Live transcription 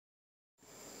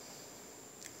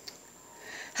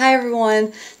Hi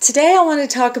everyone. Today I want to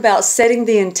talk about setting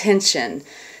the intention.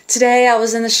 Today I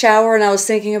was in the shower and I was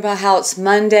thinking about how it's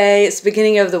Monday, it's the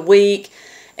beginning of the week,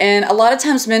 and a lot of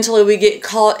times mentally we get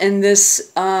caught in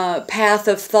this path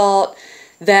of thought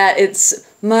that it's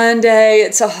Monday,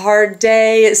 it's a hard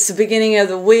day, it's the beginning of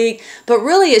the week, but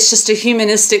really it's just a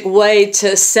humanistic way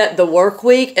to set the work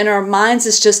week. In our minds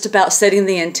it's just about setting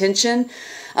the intention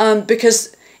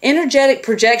because energetic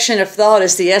projection of thought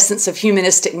is the essence of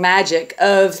humanistic magic,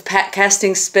 of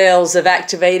casting spells, of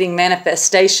activating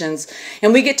manifestations.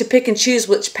 And we get to pick and choose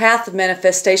which path of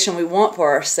manifestation we want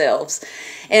for ourselves.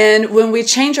 And when we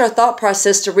change our thought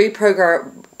process to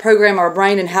reprogram our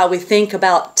brain and how we think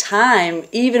about time,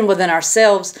 even within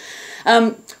ourselves,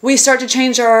 we start to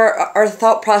change our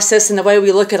thought process and the way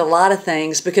we look at a lot of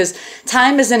things, because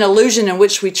time is an illusion in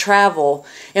which we travel,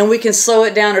 and we can slow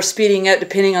it down or speeding up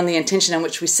depending on the intention in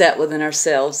which we set within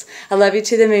ourselves. I love you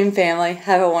to the moon, family.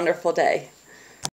 Have a wonderful day.